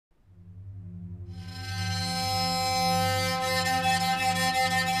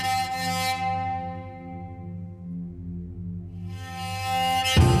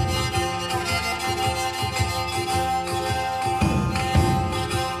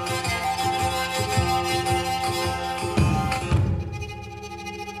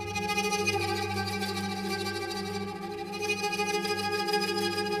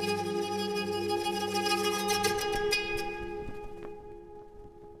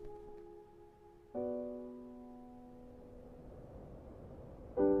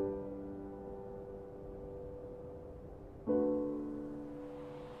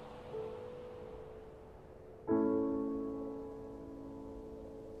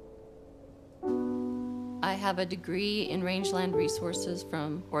I have a degree in rangeland resources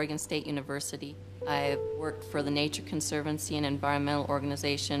from Oregon State University. I've worked for the Nature Conservancy and Environmental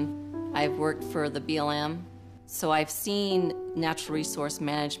Organization. I've worked for the BLM. So I've seen natural resource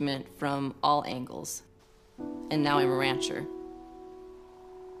management from all angles. And now I'm a rancher.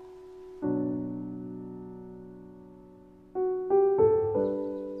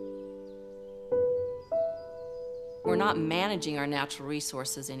 We're not managing our natural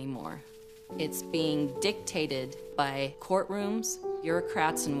resources anymore. It's being dictated by courtrooms,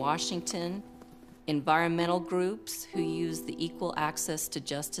 bureaucrats in Washington, environmental groups who use the Equal Access to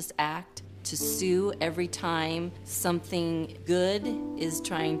Justice Act to sue every time something good is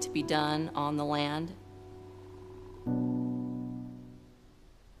trying to be done on the land.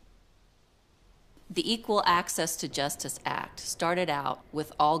 The Equal Access to Justice Act started out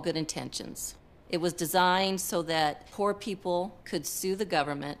with all good intentions. It was designed so that poor people could sue the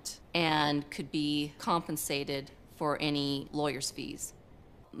government and could be compensated for any lawyer's fees.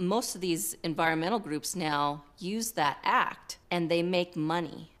 Most of these environmental groups now use that act, and they make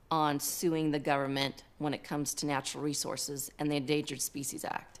money on suing the government when it comes to natural resources and the Endangered Species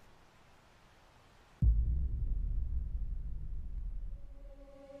Act.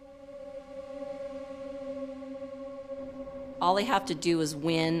 All they have to do is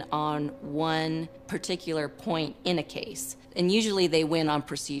win on one particular point in a case, and usually they win on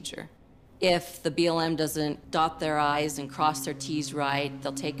procedure. If the BLM doesn't dot their I's and cross their T's right,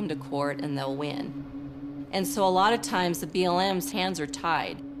 they'll take them to court and they'll win. And so a lot of times the BLM's hands are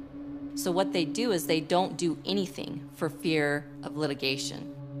tied. So what they do is they don't do anything for fear of litigation.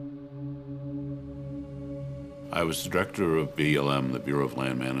 I was director of BLM, the Bureau of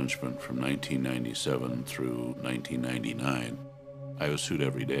Land Management, from 1997 through 1999. I was sued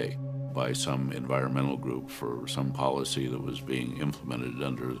every day by some environmental group for some policy that was being implemented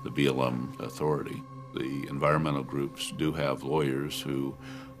under the BLM authority. The environmental groups do have lawyers who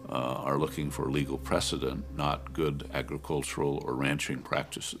are looking for legal precedent, not good agricultural or ranching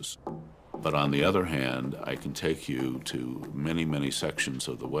practices. But on the other hand, I can take you to many, many sections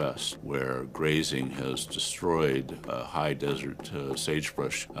of the West where grazing has destroyed high desert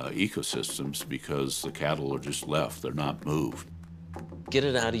sagebrush ecosystems because the cattle are just left, they're not moved. Get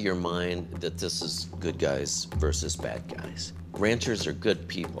it out of your mind that this is good guys versus bad guys. Ranchers are good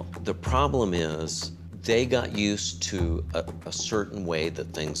people. The problem is they got used to a certain way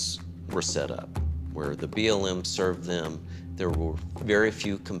that things were set up, where the BLM served them. There were very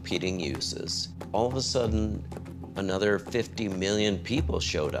few competing uses. All of a sudden, another 50 million people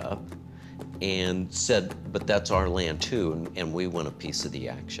showed up and said, but that's our land too, and we want a piece of the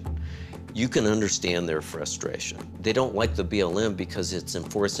action. You can understand their frustration. They don't like the BLM because it's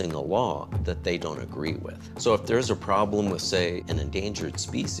enforcing a law that they don't agree with. So if there's a problem with, say, an endangered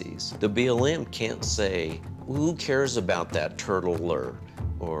species, the BLM can't say, who cares about that turtle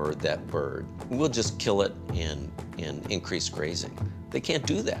or that bird? We'll just kill it and increase grazing. They can't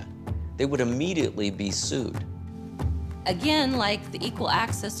do that. They would immediately be sued. Again, like the Equal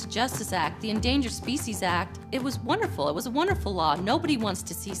Access to Justice Act, the Endangered Species Act, it was wonderful. It was a wonderful law. Nobody wants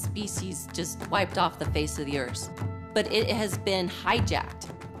to see species just wiped off the face of the earth. But it has been hijacked.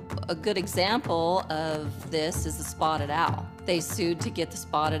 A good example of this is the spotted owl. They sued to get the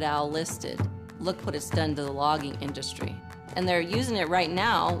spotted owl listed. Look what it's done to the logging industry. And they're using it right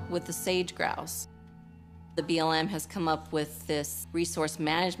now with the sage grouse. The BLM has come up with this resource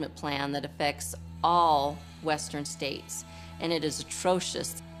management plan that affects all Western states, and it is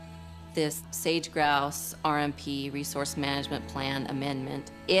atrocious. This sage grouse RMP, Resource Management Plan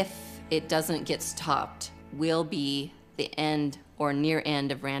amendment, if it doesn't get stopped, will be the end or near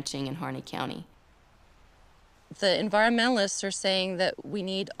end of ranching in Harney County. The environmentalists are saying that we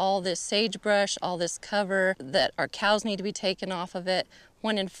need all this sagebrush, all this cover, that our cows need to be taken off of it,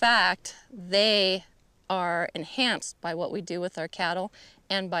 when in fact they are enhanced by what we do with our cattle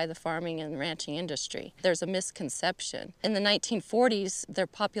and by the farming and ranching industry. There's a misconception. In the 1940s, their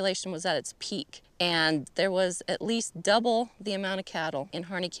population was at its peak, and there was at least double the amount of cattle in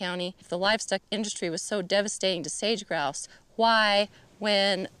Harney County. If the livestock industry was so devastating to sage grouse, why,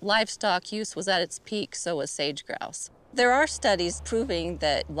 when livestock use was at its peak, so was sage grouse? There are studies proving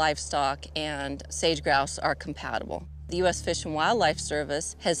that livestock and sage grouse are compatible. The U.S. Fish and Wildlife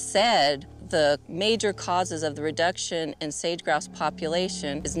Service has said the major causes of the reduction in sage grouse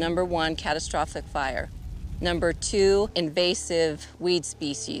population is number 1, catastrophic fire. Number 2, invasive weed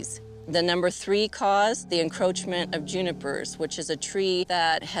species. The number 3 cause, the encroachment of junipers, which is a tree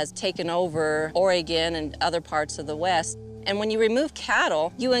that has taken over Oregon and other parts of the West. And when you remove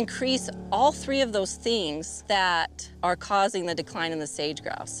cattle, you increase all 3 of those things that are causing the decline in the sage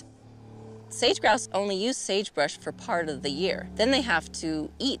grouse. Sage-grouse only use sagebrush for part of the year. Then they have to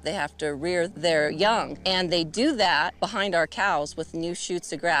eat, they have to rear their young. And they do that behind our cows with new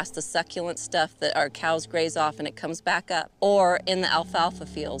shoots of grass, the succulent stuff that our cows graze off and it comes back up. Or in the alfalfa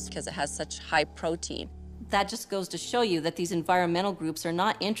fields because it has such high protein. That just goes to show you that these environmental groups are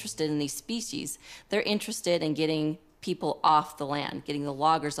not interested in these species. They're interested in getting people off the land, getting the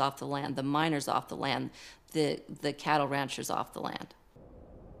loggers off the land, the miners off the land, the cattle ranchers off the land.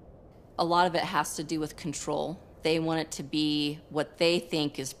 A lot of it has to do with control. They want it to be what they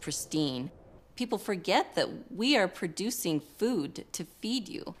think is pristine. People forget that we are producing food to feed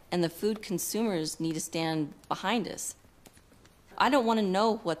you, and the food consumers need to stand behind us. I don't want to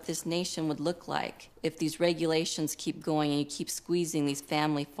know what this nation would look like if these regulations keep going and you keep squeezing these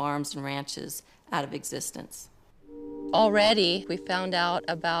family farms and ranches out of existence. Already, we found out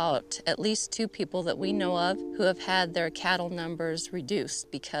about at least 2 people that we know of who have had their cattle numbers reduced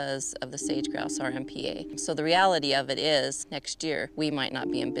because of the sage-grouse RMPA. So the reality of it is, next year, we might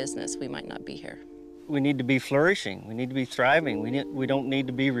not be in business, we might not be here. We need to be flourishing, we need to be thriving, we don't need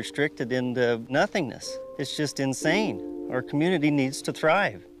to be restricted into nothingness. It's just insane. Our community needs to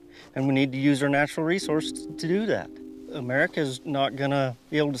thrive, and we need to use our natural resources to do that. America's not gonna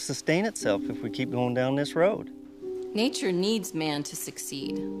be able to sustain itself if we keep going down this road. Nature needs man to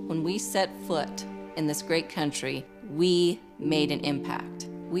succeed. When we set foot in this great country, we made an impact.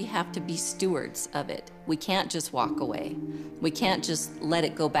 We have to be stewards of it. We can't just walk away. We can't just let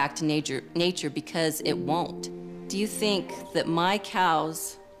it go back to nature because it won't. Do you think that my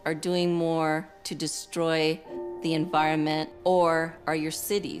cows are doing more to destroy the environment, or are your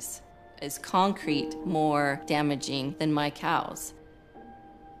cities? Is concrete more damaging than my cows?